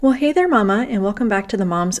Well, hey there, Mama, and welcome back to the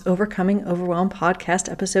Moms Overcoming Overwhelm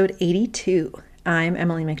podcast, episode 82. I'm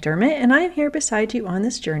Emily McDermott, and I am here beside you on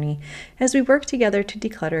this journey as we work together to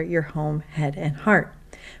declutter your home, head, and heart.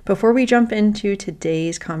 Before we jump into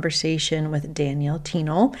today's conversation with Danielle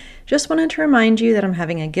Thienel, just wanted to remind you that I'm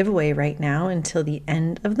having a giveaway right now until the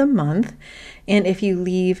end of the month. And if you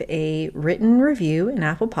leave a written review in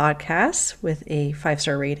Apple Podcasts with a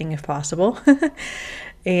 5-star rating if possible,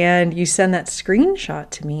 and you send that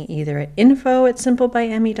screenshot to me either at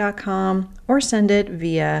info@simplebyemmy.com or send it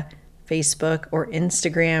via Facebook or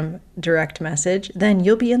Instagram direct message, then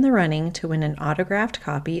you'll be in the running to win an autographed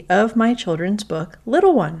copy of my children's book,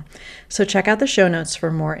 Little One. So check out the show notes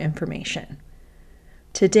for more information.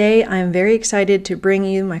 Today, I'm very excited to bring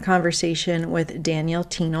you my conversation with Danielle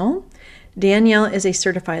Thienel. Danielle is a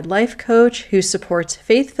certified life coach who supports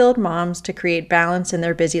faith-filled moms to create balance in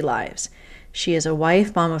their busy lives. She is a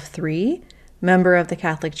wife, mom of 3, member of the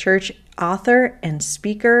Catholic Church, author and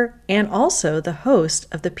speaker, and also the host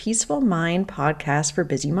of the Peaceful Mind podcast for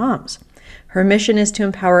busy moms. Her mission is to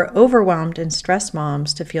empower overwhelmed and stressed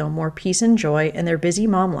moms to feel more peace and joy in their busy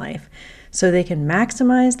mom life so they can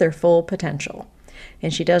maximize their full potential.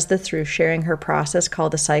 And she does this through sharing her process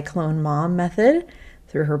called the Cyclone Mom Method,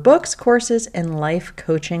 through her books, courses, and life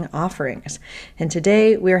coaching offerings. And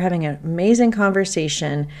today we are having an amazing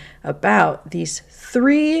conversation about these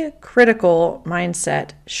 3 critical mindset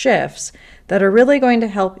shifts that are really going to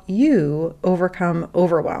help you overcome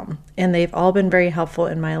overwhelm. And they've all been very helpful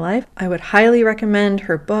in my life. I would highly recommend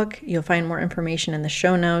her book. You'll find more information in the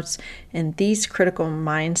show notes. And these critical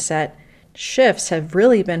mindset shifts have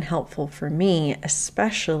really been helpful for me,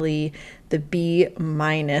 especially the B-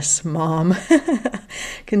 mom,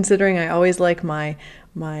 considering I always like my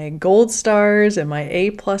gold stars and my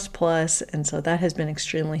A++, and so that has been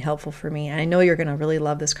extremely helpful for me. I know you're going to really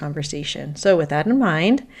love this conversation. So with that in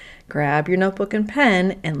mind, grab your notebook and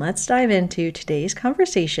pen, and let's dive into today's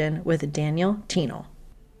conversation with Danielle Thienel.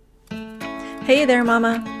 Hey there,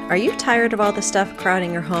 Mama. Are you tired of all the stuff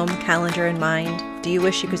crowding your home, calendar, and mind? Do you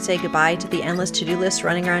wish you could say goodbye to the endless to-do list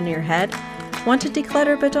running around in your head? Want to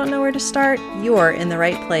declutter but don't know where to start? You're in the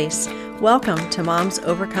right place. Welcome to Moms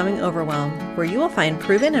Overcoming Overwhelm, where you will find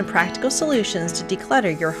proven and practical solutions to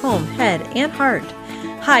declutter your home, head, and heart.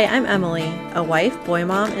 Hi, I'm Emily, a wife, boy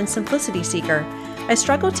mom, and simplicity seeker. I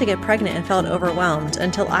struggled to get pregnant and felt overwhelmed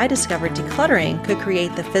until I discovered decluttering could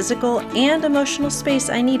create the physical and emotional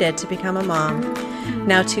space I needed to become a mom.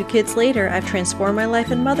 Now, 2 kids later, I've transformed my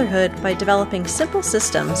life and motherhood by developing simple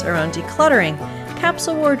systems around decluttering,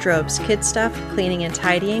 capsule wardrobes, kid stuff, cleaning and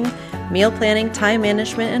tidying, meal planning, time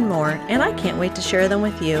management, and more, and I can't wait to share them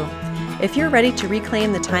with you. If you're ready to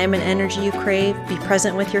reclaim the time and energy you crave, be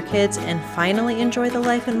present with your kids, and finally enjoy the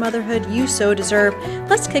life and motherhood you so deserve,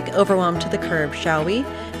 let's kick overwhelm to the curb, shall we?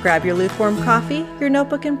 Grab your lukewarm coffee, your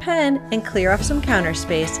notebook and pen, and clear off some counter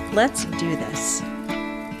space. Let's do this.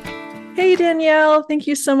 Hey, Danielle, thank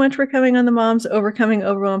you so much for coming on the Moms Overcoming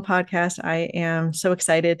Overwhelm podcast. I am so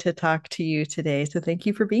excited to talk to you today, so thank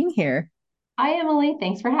you for being here. Hi, Emily.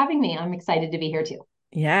 Thanks for having me. I'm excited to be here too.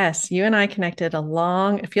 Yes, you and I connected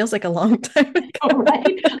it feels like a long time Oh, ago.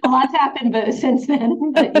 right. A lot's happened since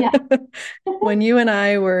then, but yeah. When you and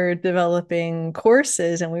I were developing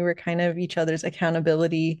courses and we were kind of each other's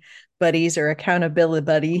accountability buddies or accountability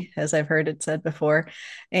buddy, as I've heard it said before.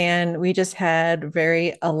 And we just had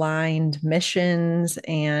very aligned missions.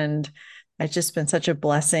 And it's just been such a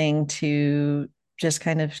blessing to just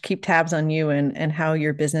kind of keep tabs on you and how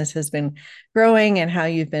your business has been growing and how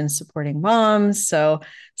you've been supporting moms. So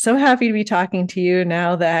happy to be talking to you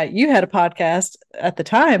now that you had a podcast at the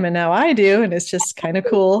time and now I do. And it's just kind of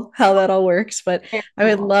cool how that all works. But Very I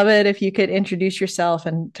would cool. love it if you could introduce yourself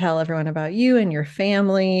and tell everyone about you and your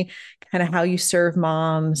family, kind of how you serve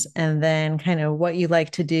moms, and then kind of what you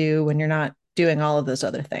like to do when you're not doing all of those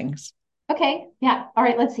other things. Okay. Yeah. All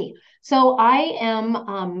right. Let's see. So I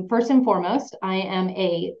am, first and foremost, I am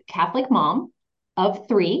a Catholic mom of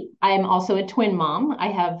 3. I am also a twin mom. I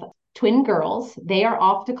have twin girls. They are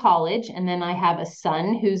off to college, and then I have a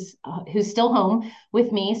son who's still home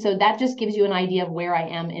with me. So that just gives you an idea of where I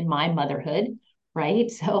am in my motherhood, right?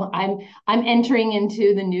 So I'm entering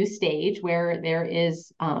into the new stage where there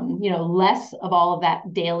is, less of all of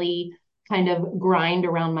that daily kind of grind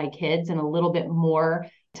around my kids and a little bit more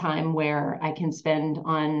time where I can spend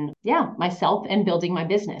on, myself and building my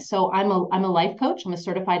business. So I'm a life coach. I'm a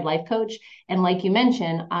certified life coach. And like you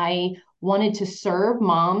mentioned, I wanted to serve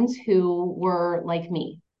moms who were like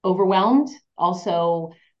me, overwhelmed,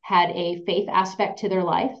 also had a faith aspect to their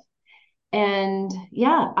life. And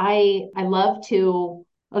yeah, I love to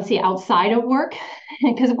let's see, outside of work,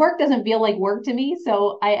 because work doesn't feel like work to me.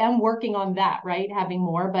 So I am working on that, right? Having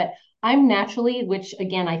more, but I'm naturally, which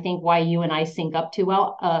again, I think why you and I sync up too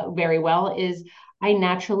well, very well, is I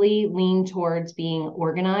naturally lean towards being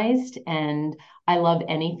organized, and I love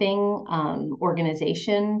anything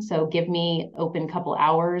organization. So give me open couple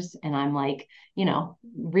hours and I'm like,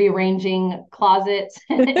 rearranging closets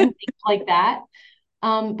and things like that.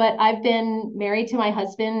 But I've been married to my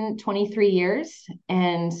husband 23 years.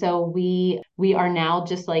 And so we are now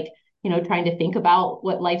just like, trying to think about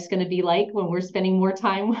what life's going to be like when we're spending more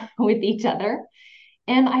time with each other.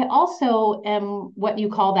 And I also am what you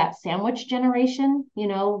call that sandwich generation,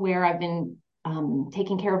 where I've been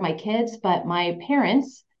taking care of my kids, but my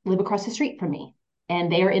parents live across the street from me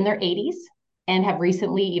and they are in their 80s and have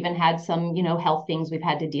recently even had some, health things we've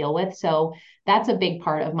had to deal with. So that's a big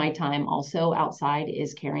part of my time also outside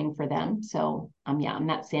is caring for them. So yeah, I'm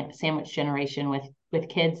that sandwich generation with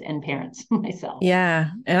kids and parents myself.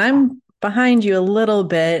 Yeah. And I'm behind you a little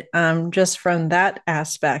bit, just from that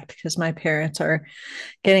aspect, because my parents are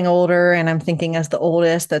getting older. And I'm thinking, as the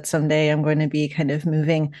oldest, that someday I'm going to be kind of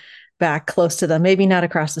moving back close to them. Maybe not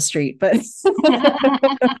across the street, but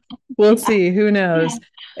we'll Yeah. see. Who knows?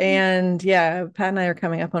 And yeah, Pat and I are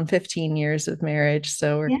coming up on 15 years of marriage.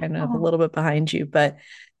 So we're Yeah. kind of a little bit behind you. But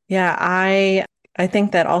yeah, I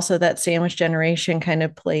think that also that sandwich generation kind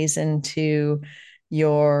of plays into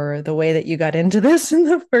the way that you got into this in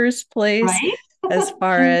the first place, Right. as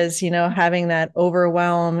far as, having that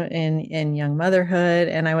overwhelm in young motherhood.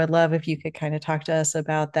 And I would love if you could kind of talk to us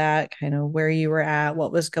about that, kind of where you were at,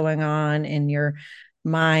 what was going on in your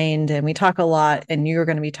mind. And we talk a lot, and you're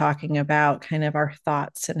going to be talking about kind of our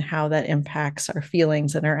thoughts and how that impacts our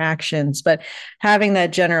feelings and our actions. But having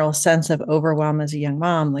that general sense of overwhelm as a young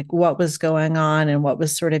mom, like what was going on and what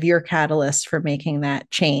was sort of your catalyst for making that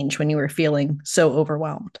change when you were feeling so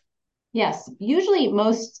overwhelmed? Yes, usually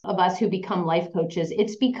most of us who become life coaches,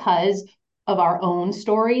 it's because of our own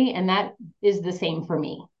story, and that is the same for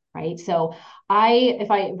me, right? So if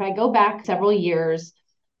I go back several years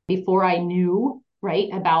before I knew, right,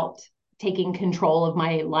 about taking control of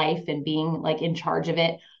my life and being like in charge of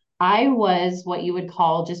it, I was what you would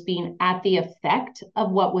call just being at the effect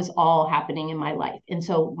of what was all happening in my life. And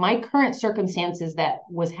so my current circumstances that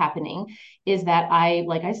was happening is that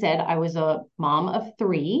like I said, I was a mom of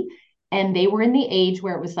three and they were in the age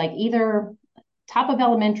where it was like either top of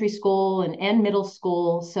elementary school and middle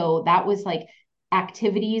school. So that was like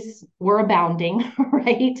activities were abounding,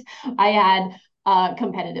 right? I had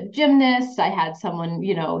competitive gymnasts. I had someone,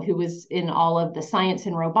 who was in all of the science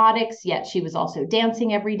and robotics, yet she was also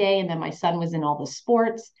dancing every day. And then my son was in all the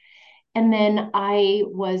sports. And then I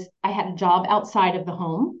had a job outside of the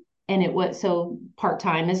home and it was so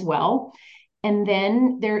part-time as well. And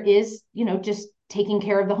then there is, just taking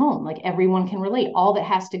care of the home. Like everyone can relate. All that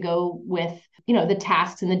has to go with, the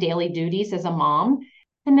tasks and the daily duties as a mom.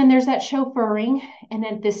 And then there's that chauffeuring. And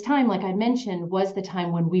at this time, like I mentioned, was the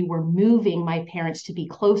time when we were moving my parents to be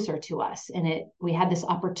closer to us. And we had this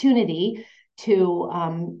opportunity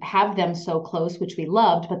to have them so close, which we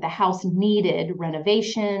loved, but the house needed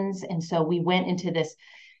renovations. And so we went into this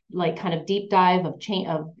like kind of deep dive of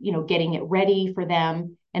getting it ready for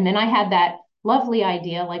them. And then I had that lovely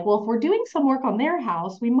idea like, well, if we're doing some work on their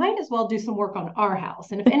house, we might as well do some work on our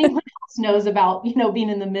house. And if anyone else knows about, being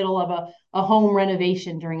in the middle of a home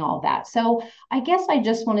renovation during all that. So I guess I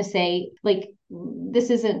just want to say, like,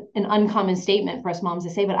 this isn't an uncommon statement for us moms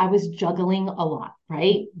to say, but I was juggling a lot,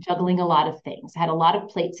 right? Juggling a lot of things. I had a lot of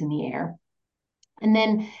plates in the air. And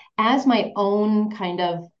then as my own kind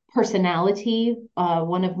of personality,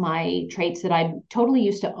 one of my traits that I totally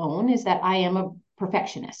used to own is that I am a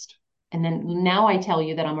perfectionist. And then now I tell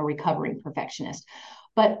you that I'm a recovering perfectionist.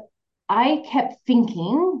 But I kept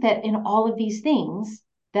thinking that in all of these things,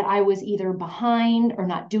 that I was either behind or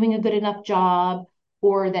not doing a good enough job,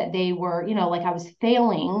 or that they were, like I was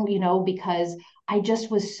failing, because I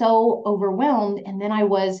just was so overwhelmed. And then I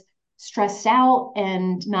was stressed out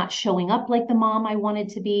and not showing up like the mom I wanted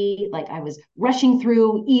to be. Like I was rushing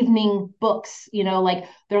through evening books, like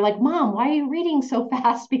they're like, Mom, why are you reading so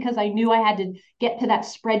fast? Because I knew I had to get to that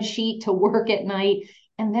spreadsheet to work at night.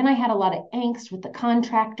 And then I had a lot of angst with the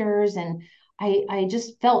contractors, and I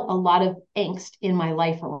just felt a lot of angst in my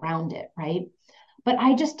life around it, right? But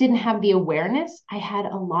I just didn't have the awareness. I had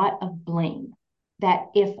a lot of blame that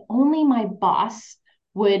if only my boss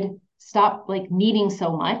would stop like needing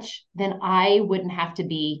so much, then I wouldn't have to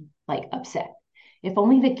be like upset. If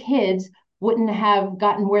only the kids wouldn't have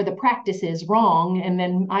gotten where the practice is wrong and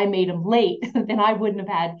then I made them late, then I wouldn't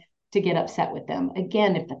have had to get upset with them.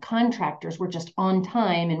 Again, if the contractors were just on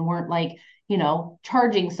time and weren't like,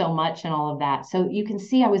 charging so much and all of that. So you can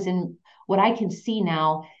see I was in what I can see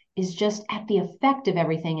now is just at the effect of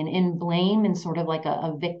everything and in blame and sort of like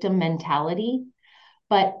a victim mentality.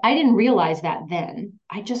 But I didn't realize that then.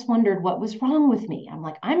 I just wondered what was wrong with me. I'm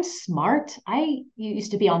like, I'm smart. I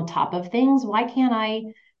used to be on top of things. Why can't I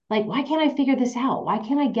figure this out? Why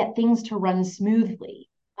can't I get things to run smoothly?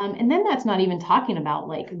 And then that's not even talking about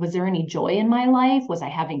like, was there any joy in my life? Was I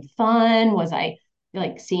having fun? Was I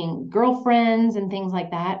like seeing girlfriends and things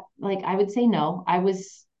like that? Like, I would say no, I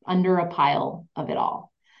was under a pile of it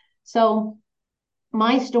all. So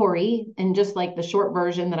my story, and just like the short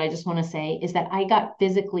version that I just want to say, is that I got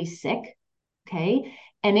physically sick. Okay.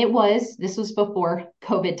 And this was before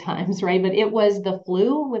COVID times, right? But it was the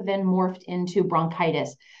flu, then morphed into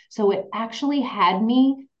bronchitis. So it actually had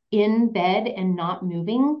me in bed and not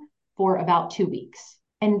moving for about 2 weeks.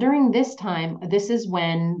 And during this time, this is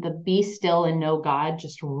when the be still and know God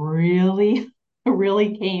just really,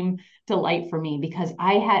 really came to light for me, because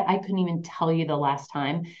I couldn't even tell you the last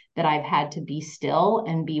time that I've had to be still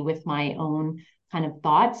and be with my own kind of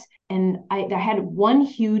thoughts. And I had one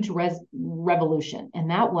huge revolution, and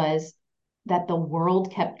that was that the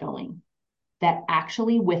world kept going, that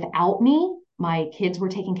actually without me, my kids were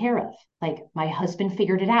taken care of. Like my husband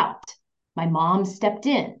figured it out. My mom stepped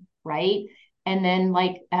in, right? And then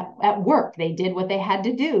like at work, they did what they had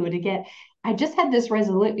to do to get, I just had this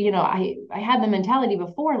resolute, I had the mentality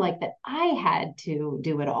before like that I had to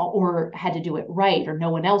do it all or had to do it right, or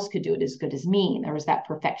no one else could do it as good as me. And there was that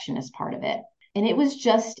perfectionist part of it. And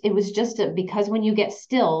because when you get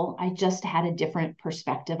still, I just had a different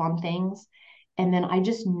perspective on things. And then I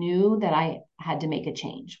just knew that I had to make a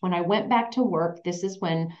change. When I went back to work, this is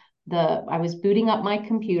when I was booting up my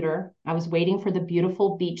computer. I was waiting for the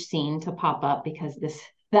beautiful beach scene to pop up, because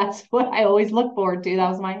that's what I always look forward to. That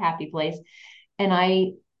was my happy place. And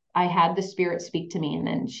I had the spirit speak to me, and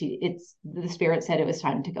then the spirit said it was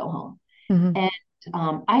time to go home. Mm-hmm.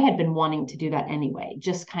 And I had been wanting to do that anyway,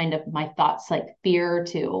 just kind of my thoughts, like fear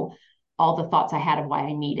to all the thoughts I had of why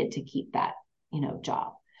I needed to keep that,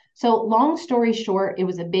 job. So long story short, it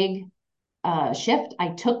was a big shift. I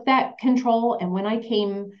took that control, and when I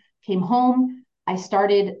came home, I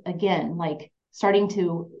started again, like starting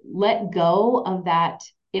to let go of that.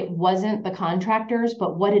 It wasn't the contractors,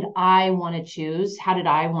 but what did I want to choose? How did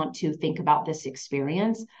I want to think about this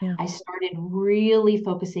experience? Yeah. I started really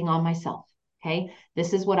focusing on myself. Okay.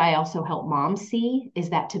 This is what I also help moms see,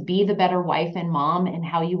 is that to be the better wife and mom and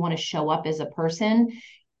how you want to show up as a person,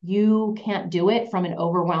 you can't do it from an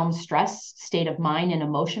overwhelmed, stress state of mind and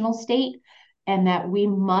emotional state. And that we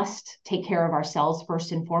must take care of ourselves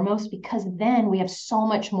first and foremost, because then we have so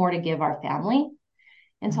much more to give our family.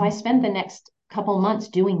 And so I spent the next couple months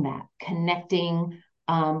doing that, connecting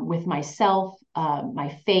with myself,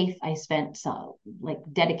 my faith. I spent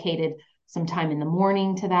dedicated some time in the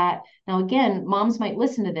morning to that. Now, again, moms might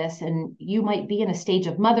listen to this and you might be in a stage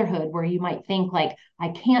of motherhood where you might think like, I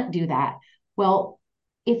can't do that. Well,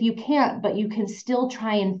 if you can't, but you can still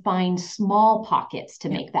try and find small pockets to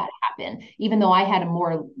Yeah. make that happen, even though I had a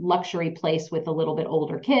more luxury place with a little bit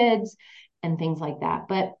older kids and things like that.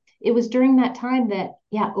 But it was during that time that,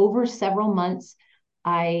 yeah, over several months,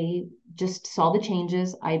 I just saw the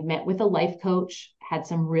changes. I met with a life coach, had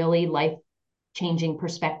some really life changing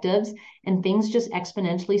perspectives, and things just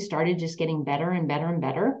exponentially started just getting better and better and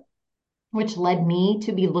better, which led me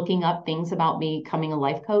to be looking up things about me becoming a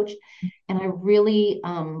life coach. And I really,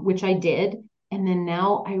 which I did. And then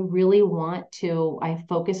now I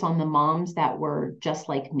focus on the moms that were just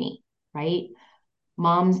like me, right?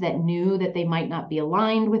 Moms that knew that they might not be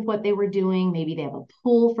aligned with what they were doing. Maybe they have a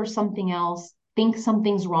pull for something else, think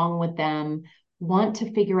something's wrong with them, want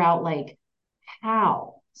to figure out like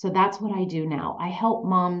how. So that's what I do now. I help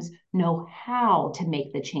moms know how to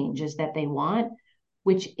make the changes that they want,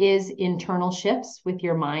 which is internal shifts with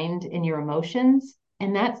your mind and your emotions.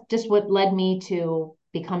 And that's just what led me to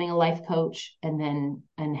becoming a life coach and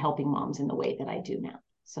helping moms in the way that I do now.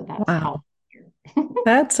 So that's how. Wow.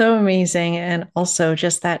 That's so amazing. And also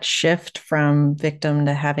just that shift from victim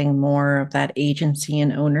to having more of that agency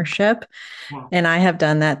and ownership. Yeah. And I have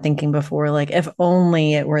done that thinking before, like, if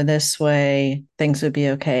only it were this way, things would be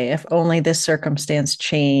okay. If only this circumstance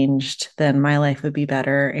changed, then my life would be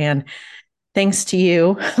better. And thanks to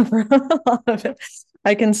you for a lot of it,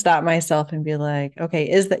 I can stop myself and be like, okay,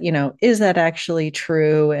 is that actually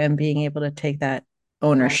true? And being able to take that Right.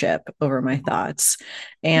 ownership over my thoughts. Because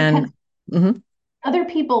And mhm, other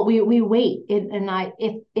people, we wait, and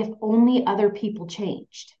if only other people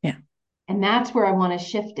changed. yeah, And that's where I want to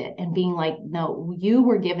shift it and being like, no, you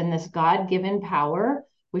were given this God given power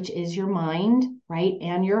which is your mind, right?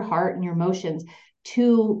 And your heart and your emotions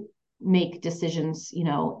to make decisions,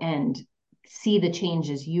 and see the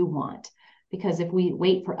changes you want. Because if we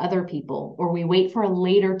wait for other people or we wait for a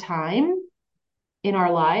later time in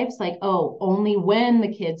our lives, like, oh, only when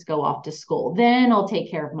the kids go off to school, then I'll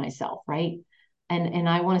take care of myself, right? And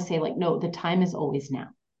I want to say, like, no, the time is always now.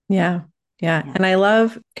 Yeah. Yeah. Yeah. And I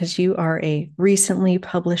love because you are a recently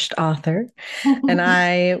published author, and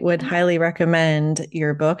I would highly recommend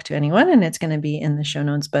your book to anyone, and it's going to be in the show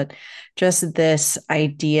notes. But just this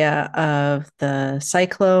idea of the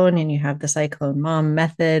cyclone, and you have the cyclone mom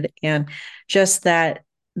method, and just that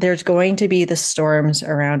there's going to be the storms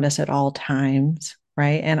around us at all times.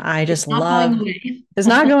 Right. And I It's just not going love away. it's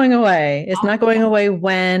not going away. It's not going away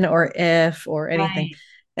when or if or anything. Right.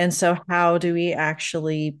 And so, how do we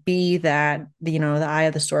actually be that, the eye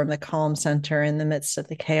of the storm, the calm center in the midst of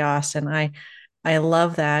the chaos? And I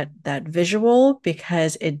love that visual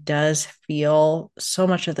because it does feel so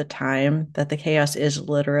much of the time that the chaos is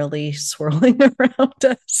literally swirling around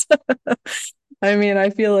us. I mean, I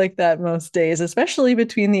feel like that most days, especially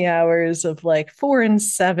between the hours of like 4 and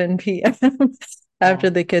 7 p.m. Yeah. after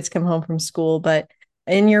the kids come home from school. But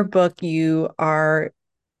in your book, you are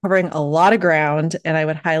covering a lot of ground, and I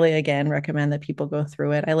would highly again recommend that people go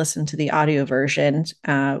through it. I listened to the audio version,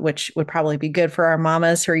 which would probably be good for our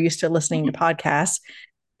mamas who are used to listening to podcasts.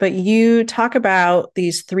 But you talk about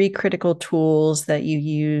these three critical tools that you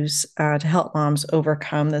use to help moms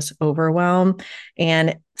overcome this overwhelm.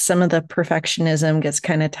 And some of the perfectionism gets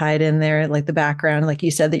kind of tied in there, like the background, like you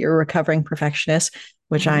said, that you're a recovering perfectionist,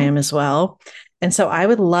 which I Mm-hmm. am as well. And so I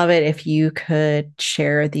would love it if you could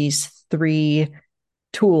share these three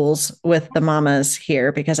tools with the mamas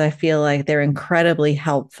here, because I feel like they're incredibly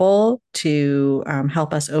helpful to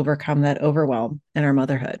help us overcome that overwhelm in our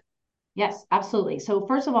motherhood. Yes, absolutely. So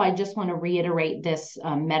first of all, I just want to reiterate this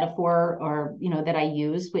metaphor, or that I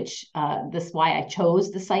use, which this why I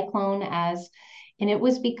chose the cyclone as, and it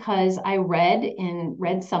was because I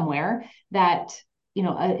read somewhere that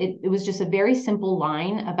it was just a very simple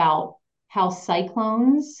line about how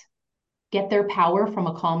cyclones get their power from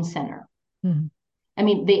a calm center. Mm-hmm. I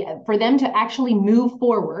mean, for them to actually move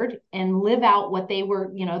forward and live out what they were,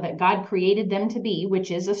 that God created them to be,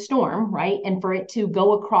 which is a storm, right? And for it to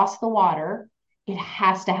go across the water, it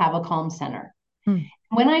has to have a calm center.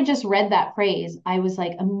 When I just read that phrase, I was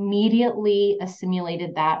like immediately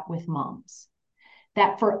assimilated that with moms.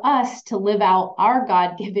 That for us to live out our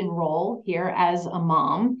God given role here as a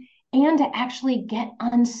mom and to actually get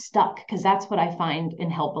unstuck, because that's what I find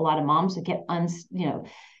and help a lot of moms to get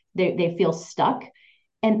they feel stuck,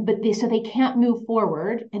 so they can't move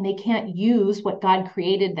forward and they can't use what God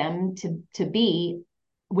created them to be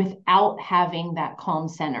without having that calm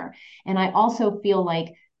center. And I also feel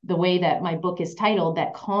like the way that my book is titled,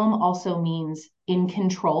 that calm also means in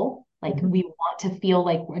control. Like Mm-hmm. we want to feel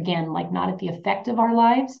like, again, like not at the effect of our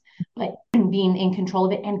lives, but being in control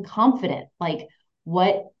of it and confident. Like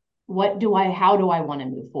how do I want to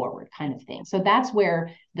move forward, kind of thing. So that's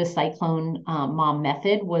where the cyclone mom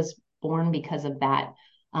method was born, because of that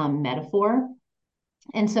metaphor.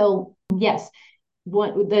 And so, yes,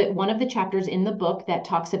 one of the chapters in the book that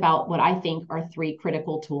talks about what I think are three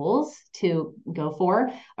critical tools to go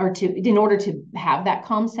for, or to in order to have that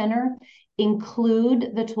calm center,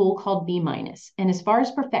 include the tool called B minus. And as far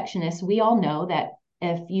as perfectionists, we all know that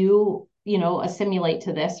if you assimilate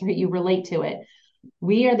to this or you relate to it,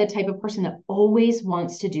 we are the type of person that always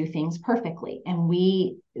wants to do things perfectly. And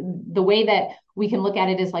the way that we can look at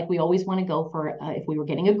it is like we always want to go for, if we were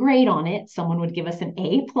getting a grade on it, someone would give us an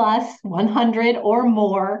A plus 100 or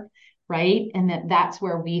more, right? And that's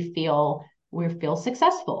where we feel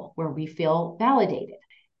successful, where we feel validated.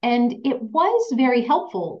 And it was very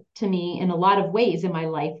helpful to me in a lot of ways in my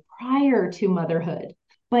life prior to motherhood.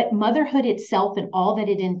 But motherhood itself and all that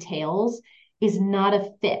it entails is not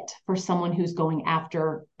a fit for someone who's going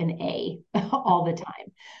after an A all the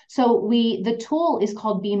time. So the tool is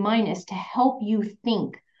called B minus to help you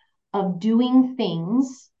think of doing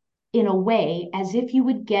things in a way as if you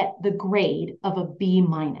would get the grade of a B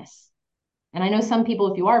minus. And I know some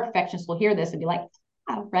people, if you are a perfectionist, will hear this and be like,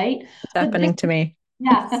 oh, right? It's But this, happening to me.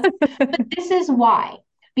 yeah, but this is why.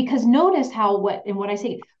 Because notice how what I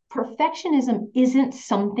say, perfectionism isn't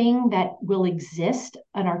something that will exist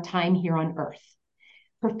in our time here on earth.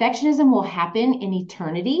 Perfectionism will happen in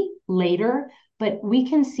eternity later, but we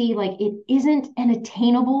can see like it isn't an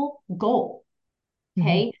attainable goal. Mm-hmm.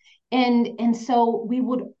 Okay. And so we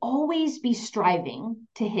would always be striving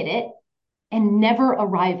to hit it and never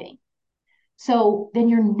arriving. So then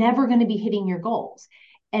you're never going to be hitting your goals.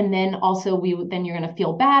 And then also then you're going to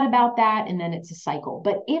feel bad about that. And then it's a cycle.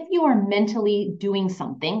 But if you are mentally doing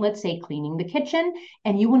something, let's say cleaning the kitchen,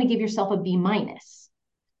 and you want to give yourself a B minus,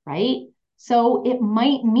 right? So it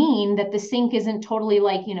might mean that the sink isn't totally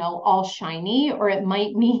like, all shiny, or it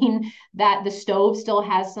might mean that the stove still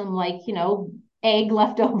has some like, egg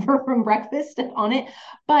left over from breakfast on it.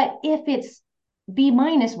 But if it's B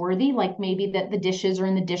minus worthy, like maybe that the dishes are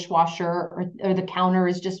in the dishwasher, or the counter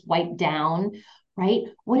is just wiped down, right?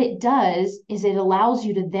 What it does is it allows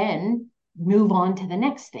you to then move on to the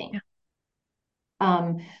next thing.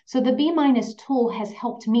 Yeah. So the B minus tool has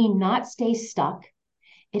helped me not stay stuck.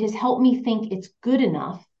 It has helped me think it's good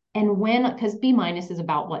enough. And because B minus is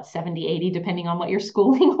about what, 70, 80, depending on what your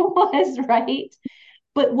schooling was, right?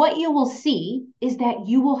 But what you will see is that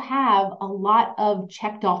you will have a lot of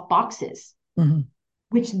checked off boxes, Mm-hmm.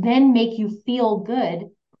 which then make you feel good,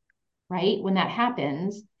 right? When that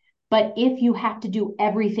happens. But if you have to do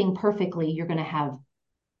everything perfectly, you're going to have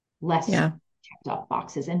less Yeah. checked off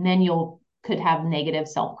boxes. And then could have negative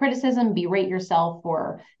self-criticism, berate yourself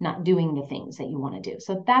for not doing the things that you want to do.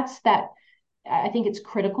 So that's that. I think it's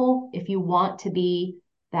critical if you want to be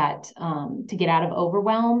that, to get out of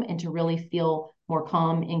overwhelm and to really feel more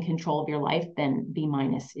calm, in control of your life, then B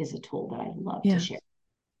minus is a tool that I love to Yeah. share.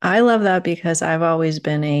 I love that because I've always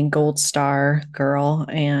been a gold star girl.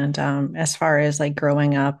 And as far as like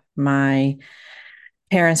growing up, my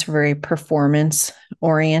parents were very performance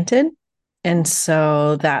oriented. And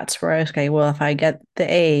so that's where I was, okay, well, if I get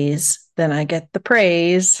the A's, then I get the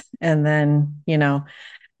praise. And then,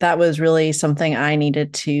 that was really something I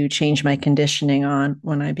needed to change my conditioning on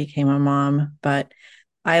when I became a mom. But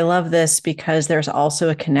I love this because there's also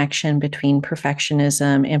a connection between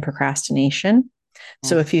perfectionism and procrastination.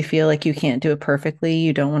 So if Yes. you feel like you can't do it perfectly,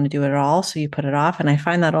 you don't want to do it at all, so you put it off. And I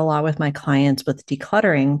find that a lot with my clients with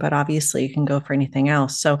decluttering, but obviously you can go for anything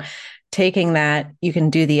else. So taking that, you can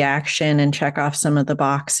do the action and check off some of the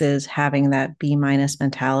boxes, having that B minus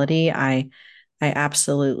mentality, I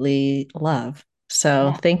absolutely love. So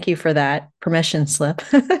Yeah. thank you for that permission slip.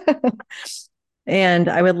 And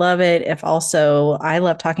I would love it if also I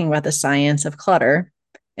love talking about the science of clutter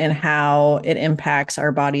and how it impacts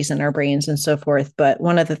our bodies and our brains and so forth. But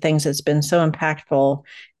one of the things that's been so impactful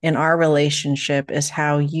in our relationship is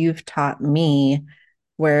how you've taught me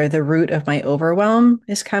where the root of my overwhelm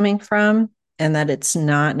is coming from, and that it's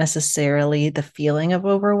not necessarily the feeling of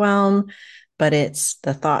overwhelm, but it's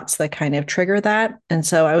the thoughts that kind of trigger that. And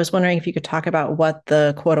so I was wondering if you could talk about what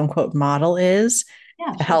the quote unquote model is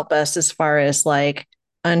Yeah, to sure. help us as far as like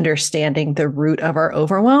understanding the root of our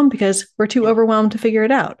overwhelm because we're too overwhelmed to figure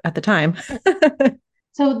it out at the time.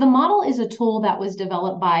 So the model is a tool that was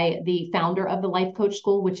developed by the founder of the Life Coach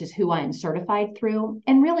School, which is who I am certified through.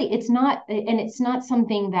 And really, it's not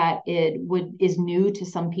something that is new to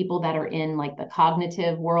some people that are in like the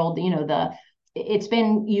cognitive world. It's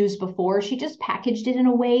been used before. She just packaged it in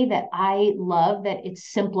a way that I love, that it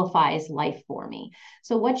simplifies life for me.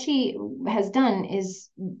 So what she has done is,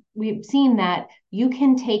 we've seen that you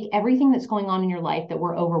can take everything that's going on in your life that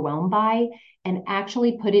we're overwhelmed by and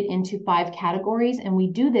actually put it into 5 categories. And we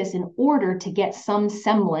do this in order to get some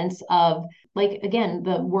semblance of, like, again,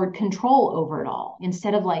 the word control over it all,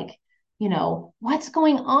 instead of like, what's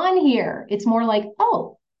going on here? It's more like,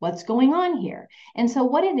 oh, what's going on here? And so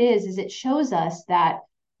what it is it shows us that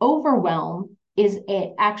overwhelm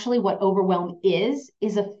actually what overwhelm is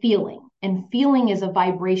a feeling, and feeling is a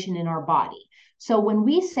vibration in our body. So when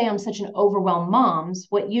we say I'm such an overwhelmed moms,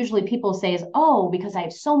 what usually people say is, oh, because I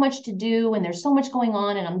have so much to do and there's so much going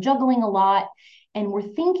on and I'm juggling a lot. And we're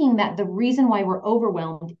thinking that the reason why we're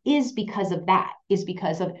overwhelmed is because of that, is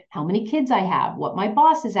because of how many kids I have, what my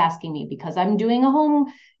boss is asking me, because I'm doing a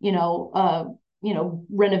home,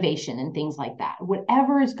 renovation and things like that,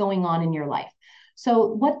 whatever is going on in your life. So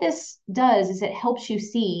what this does is it helps you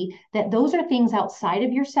see that those are things outside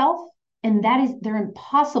of yourself, and they're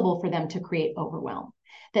impossible for them to create overwhelm.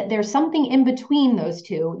 That there's something in between those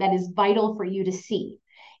two that is vital for you to see,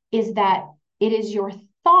 is that it is your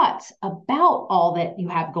thoughts about all that you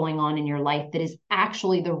have going on in your life that is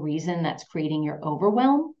actually the reason that's creating your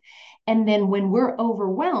overwhelm. And then when we're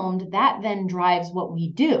overwhelmed, that then drives what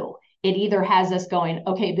we do. It either has us going,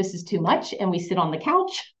 okay, this is too much, and we sit on the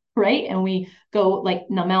couch, right? And we go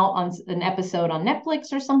like numb out on an episode on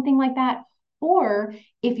Netflix or something like that. Or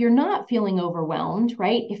if you're not feeling overwhelmed,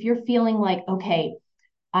 right? If you're feeling like, okay,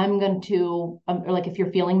 I'm going to, or like if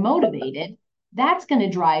you're feeling motivated, that's going to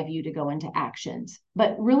drive you to go into actions.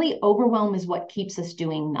 But really, overwhelm is what keeps us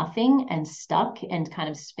doing nothing and stuck and kind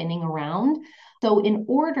of spinning around. So, in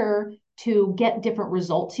order to get different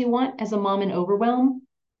results you want as a mom in overwhelm,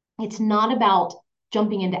 it's not about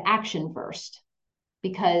jumping into action first,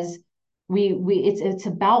 because it's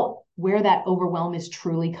about where that overwhelm is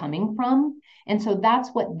truly coming from. And so that's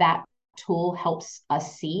what that tool helps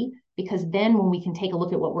us see, because then when we can take a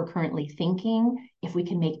look at what we're currently thinking, if we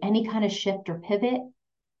can make any kind of shift or pivot,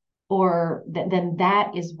 or then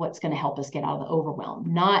that is what's going to help us get out of the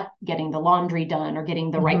overwhelm, not getting the laundry done or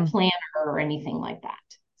getting the right planner or anything like that.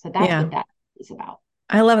 So that's Yeah. what that is about.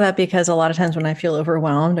 I love that because a lot of times when I feel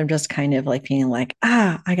overwhelmed, I'm just kind of like feeling like,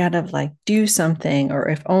 I gotta like do something. Or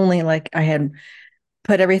if only like I had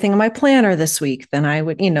put everything in my planner this week, then I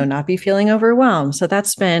would, not be feeling overwhelmed. So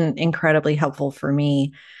that's been incredibly helpful for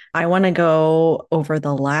me. I want to go over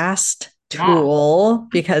the last Yeah. tool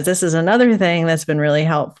because this is another thing that's been really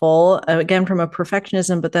helpful, again, from a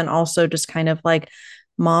perfectionism, but then also just kind of like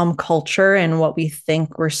mom culture and what we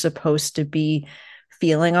think we're supposed to be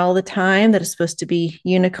feeling all the time, that is supposed to be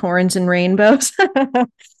unicorns and rainbows.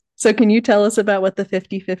 So can you tell us about what the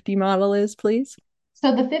 50-50 model is, please?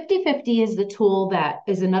 So the 50-50 is the tool that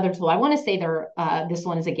is another tool. I want to say this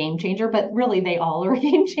one is a game changer, but really they all are a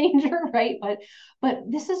game changer, right? But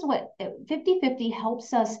this is what 50-50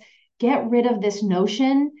 helps us get rid of this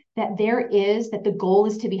notion that that the goal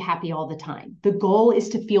is to be happy all the time. The goal is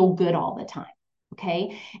to feel good all the time.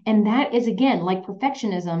 Okay. And that is, again, like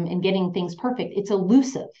perfectionism and getting things perfect, it's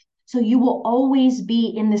elusive. So you will always be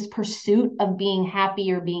in this pursuit of being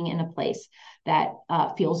happy or being in a place that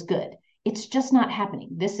feels good. It's just not happening.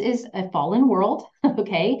 This is a fallen world.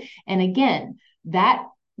 Okay. And again, that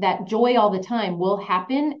joy all the time will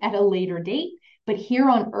happen at a later date. But here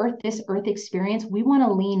on earth, this earth experience, we want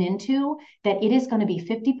to lean into that it is going to be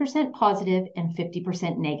 50% positive and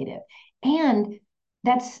 50% negative. And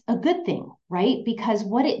that's a good thing, right? Because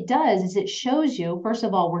what it does is it shows you, first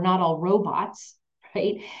of all, we're not all robots,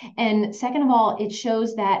 right? And second of all, it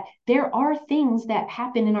shows that there are things that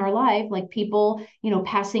happen in our life, like people,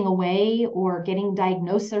 passing away or getting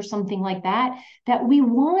diagnosed or something like that, that we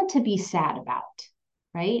want to be sad about,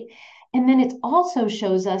 right? And then it also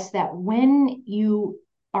shows us that when you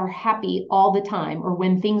are happy all the time, or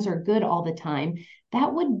when things are good all the time,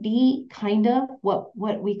 that would be kind of what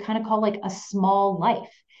we kind of call like a small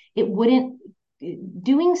life. It wouldn't,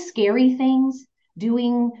 doing scary things,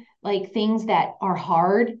 doing like things that are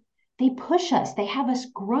hard, they push us, they have us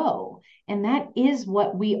grow. And that is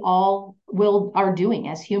what we all are doing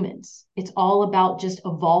as humans. It's all about just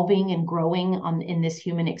evolving and growing in this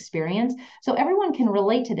human experience. So everyone can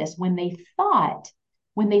relate to this. When they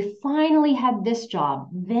finally had this job,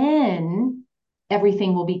 then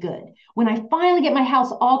everything will be good. When I finally get my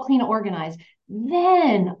house all clean and organized,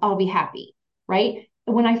 then I'll be happy, right?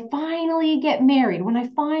 When I finally get married, when I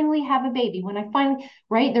finally have a baby, when I finally,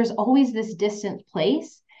 right? There's always this distant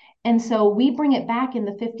place. And so we bring it back in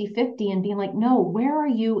the 50-50 and being like, no, where are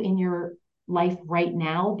you in your life right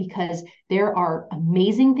now? Because there are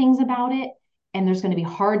amazing things about it, and there's going to be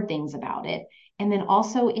hard things about it. And then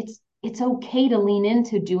also it's okay to lean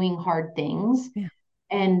into doing hard things, Yeah.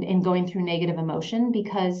 and going through negative emotion,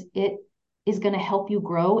 because it is going to help you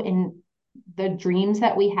grow. And the dreams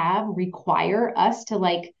that we have require us to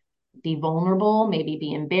like be vulnerable, maybe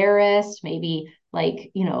be embarrassed, maybe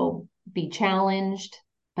like, be challenged.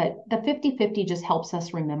 But the 50-50 just helps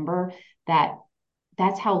us remember that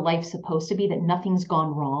that's how life's supposed to be, that nothing's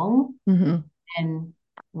gone wrong. Mm-hmm. And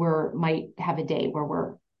might have a day where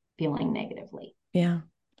we're feeling negatively. Yeah.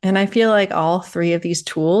 And I feel like all three of these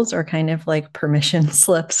tools are kind of like permission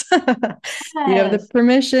slips. You have the Yes.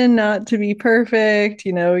 permission not to be perfect.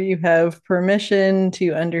 You have permission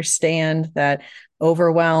to understand that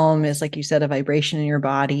overwhelm is, like you said, a vibration in your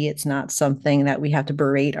body. It's not something that we have to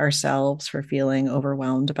berate ourselves for feeling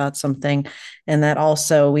overwhelmed about something. And that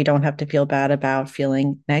also we don't have to feel bad about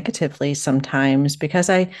feeling negatively sometimes, because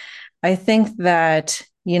I think that,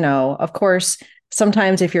 of course,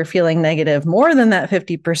 sometimes if you're feeling negative more than that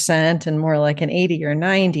 50% and more like an 80 or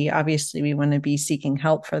 90, obviously we want to be seeking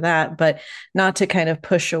help for that, but not to kind of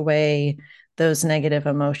push away those negative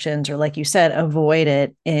emotions, or like you said, avoid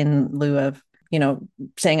it in lieu of,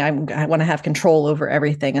 saying I want to have control over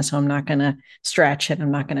everything. And so I'm not going to stretch and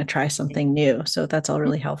I'm not going to try something new. So that's all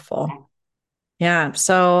really helpful. Yeah.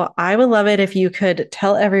 So I would love it if you could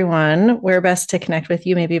tell everyone where best to connect with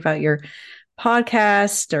you, maybe about your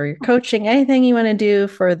podcast or your coaching, anything you want to do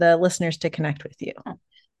for the listeners to connect with you.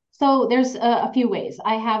 So there's a few ways.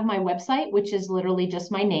 I have my website, which is literally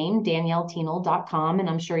just my name, daniellethienel.com. And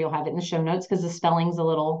I'm sure you'll have it in the show notes because the spelling's a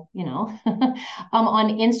little,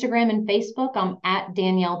 on Instagram and Facebook, I'm at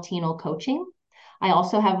Danielle Thienel Coaching. I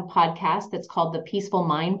also have a podcast that's called the Peaceful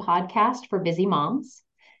Mind Podcast for Busy Moms.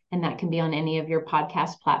 and that can be on any of your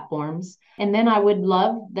podcast platforms. And then I would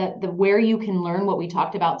love the where you can learn what we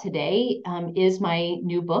talked about today is my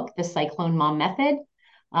new book, The Cyclone Mom Method.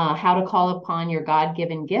 How to call upon your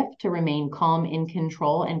God-given gift to remain calm, in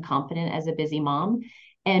control, and confident as a busy mom.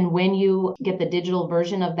 And when you get the digital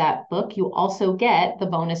version of that book, you also get the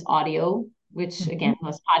bonus audio, which again,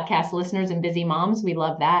 most podcast listeners and busy moms, we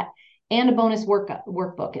love that, and a bonus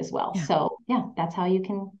workbook as well. Yeah. So yeah, that's how you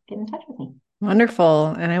can get in touch with me. Wonderful.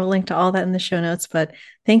 And I will link to all that in the show notes. But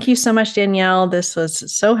thank you so much, Danielle. This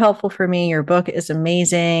was so helpful for me. Your book is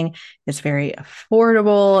amazing. It's very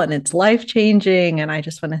affordable and it's life-changing. And I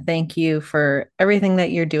just want to thank you for everything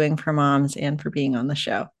that you're doing for moms and for being on the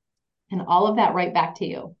show. And all of that right back to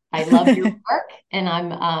you. I love your work, and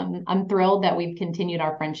I'm thrilled that we've continued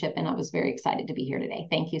our friendship, and I was very excited to be here today.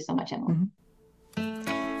 Thank you so much, Emily.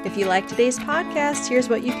 If you like today's podcast, here's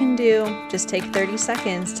what you can do. Just take 30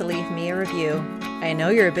 seconds to leave me a review. I know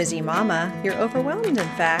you're a busy mama. You're overwhelmed, in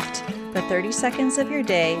fact, but 30 seconds of your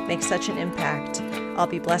day makes such an impact. I'll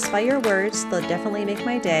be blessed by your words. They'll definitely make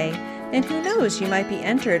my day. And who knows, you might be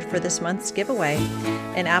entered for this month's giveaway.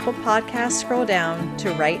 In Apple Podcasts, scroll down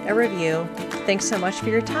to write a review. Thanks so much for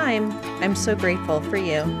your time. I'm so grateful for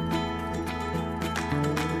you.